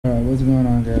Alright, what's going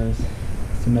on, guys?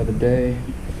 It's another day.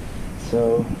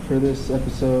 So for this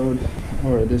episode,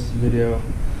 or this video,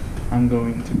 I'm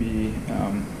going to be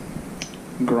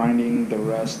grinding the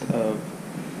rest of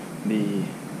the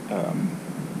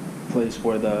place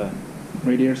where the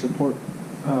radiator support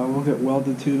will get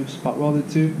welded to, spot welded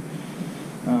to.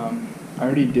 I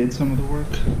already did some of the work,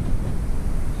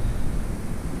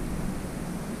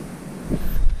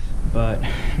 but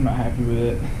I'm not happy with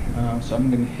it, so I'm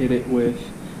going to hit it with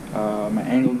my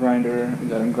angle grinder. I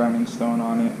got a grinding stone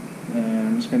on it, and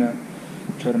I'm just going to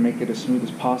try to make it as smooth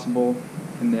as possible.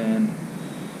 And then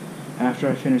after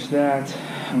I finish that,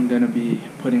 I'm going to be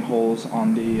putting holes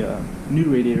on the new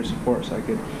radiator support so I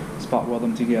could spot weld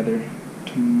them together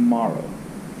tomorrow.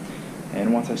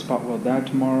 And once I spot weld that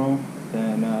tomorrow,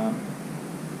 then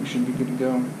we should be good to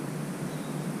go.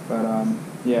 But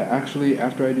yeah, actually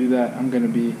after I do that, I'm going to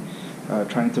be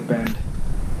trying to bend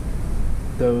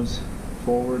those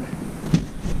forward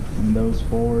and those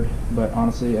forward, but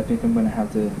honestly I think I'm going to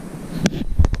have to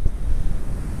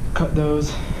cut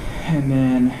those and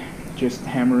then just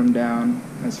hammer them down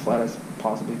as flat as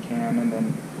possibly can and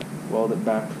then weld it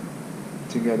back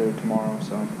together tomorrow.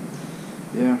 So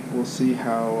yeah, we'll see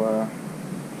how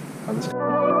this goes.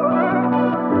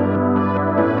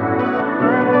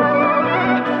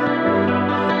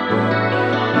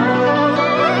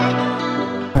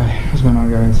 What's going on,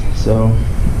 guys? So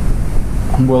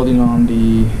I'm welding on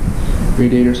the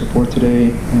radiator support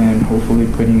today and hopefully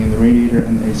putting in the radiator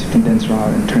and the AC condenser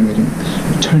on and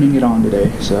turning it on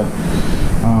today. So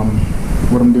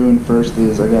what I'm doing first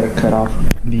is I gotta cut off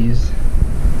these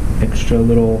extra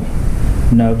little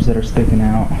nubs that are sticking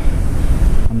out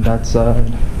on that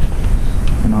side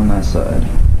and on that side.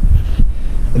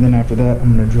 And then after that,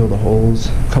 I'm gonna drill the holes,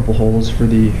 a couple holes for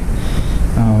the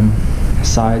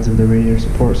sides of the radiator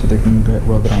support so they can get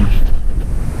welded on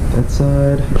that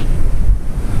side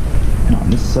and on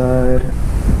this side.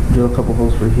 Drill a couple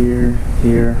holes for here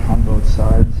on both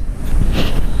sides,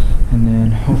 and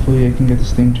then hopefully I can get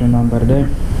this thing turned on by today.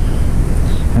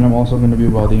 And I'm also going to be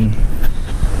welding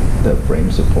the frame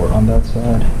support on that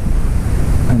side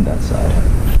and that side.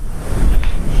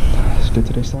 Let's get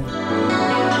today's started.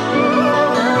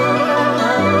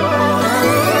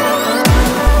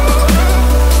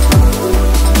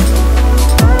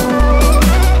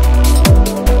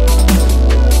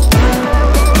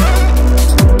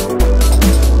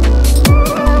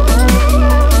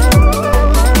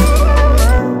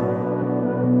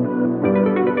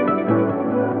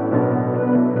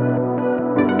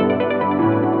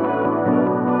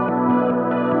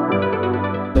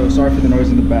 Sorry for the noise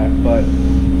in the back, but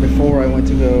before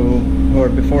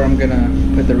I'm gonna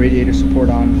put the radiator support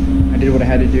on, I did what I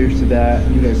had to do so that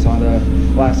you guys saw the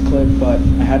last clip, but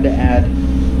I had to add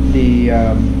the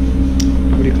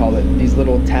what do you call it, these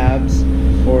little tabs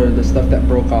or the stuff that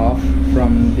broke off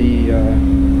from the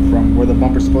from where the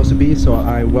bumper's supposed to be. So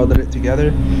I welded it together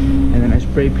and then I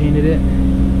spray painted it.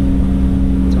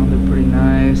 It's on there pretty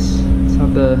nice. It's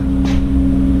not the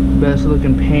best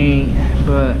looking paint,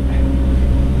 but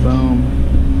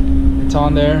boom, it's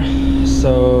on there.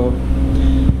 So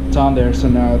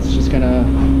now it's just gonna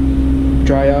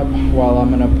dry up while I'm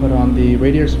gonna put on the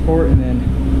radiator support and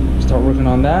then start working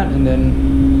on that and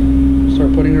then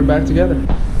start putting her back together.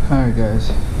 Alright,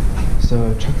 guys,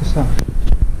 so check this out.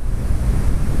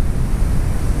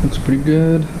 Looks pretty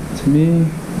good to me.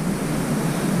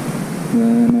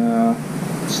 Then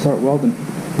let's start welding.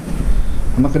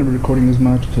 I'm not going to be recording as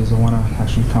much because I want to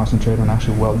actually concentrate on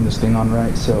actually welding this thing on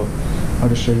right, so I'll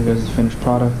just show you guys the finished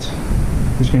product.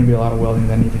 There's going to be a lot of welding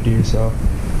that I need to do, so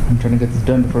I'm trying to get this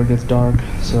done before it gets dark.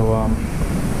 So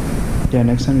yeah,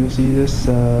 next time you'll see this,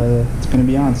 it's going to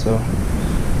be on, so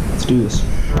let's do this.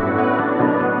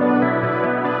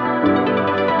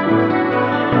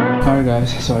 Alright,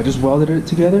 guys, so I just welded it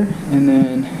together and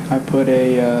then I put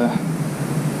a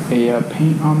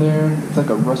paint on there. It's like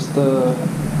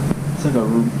it's like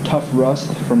a tough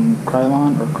rust from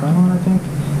Krylon, I think.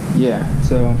 Yeah,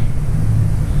 so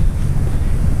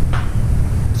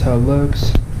that's how it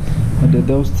looks. I did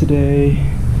those today.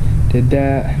 Did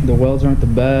that. The welds aren't the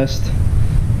best.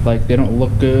 Like, they don't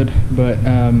look good, but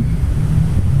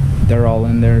they're all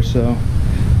in there. So,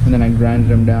 and then I grinded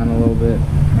them down a little bit.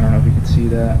 I don't know if you can see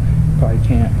that. Probably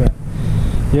can't, but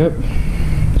yep,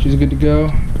 she's good to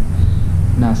go.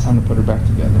 Now it's time to put her back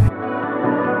together.